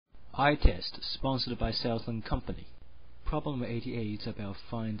iTest, sponsored by Southern Company. Problem 88 is about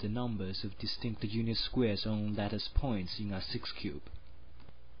find the numbers of distinct unit squares on lattice points in a 6 cube.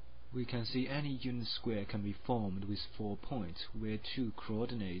 We can see any unit square can be formed with 4 points where 2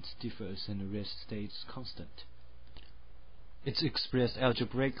 coordinates differs and the rest stays constant. It's expressed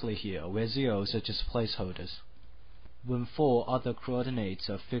algebraically here, where zeros are just placeholders. When 4 other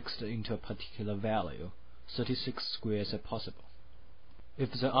coordinates are fixed into a particular value, 36 squares are possible.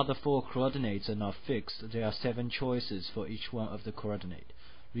 If the other 4 coordinates are not fixed, there are 7 choices for each one of the coordinate.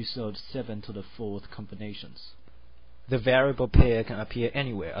 Result 7 to the 4th combinations. The variable pair can appear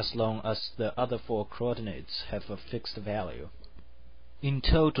anywhere as long as the other 4 coordinates have a fixed value. In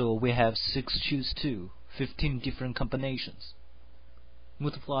total, we have 6 choose 2, 15 different combinations.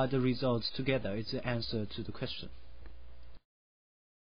 Multiply the results together is the answer to the question.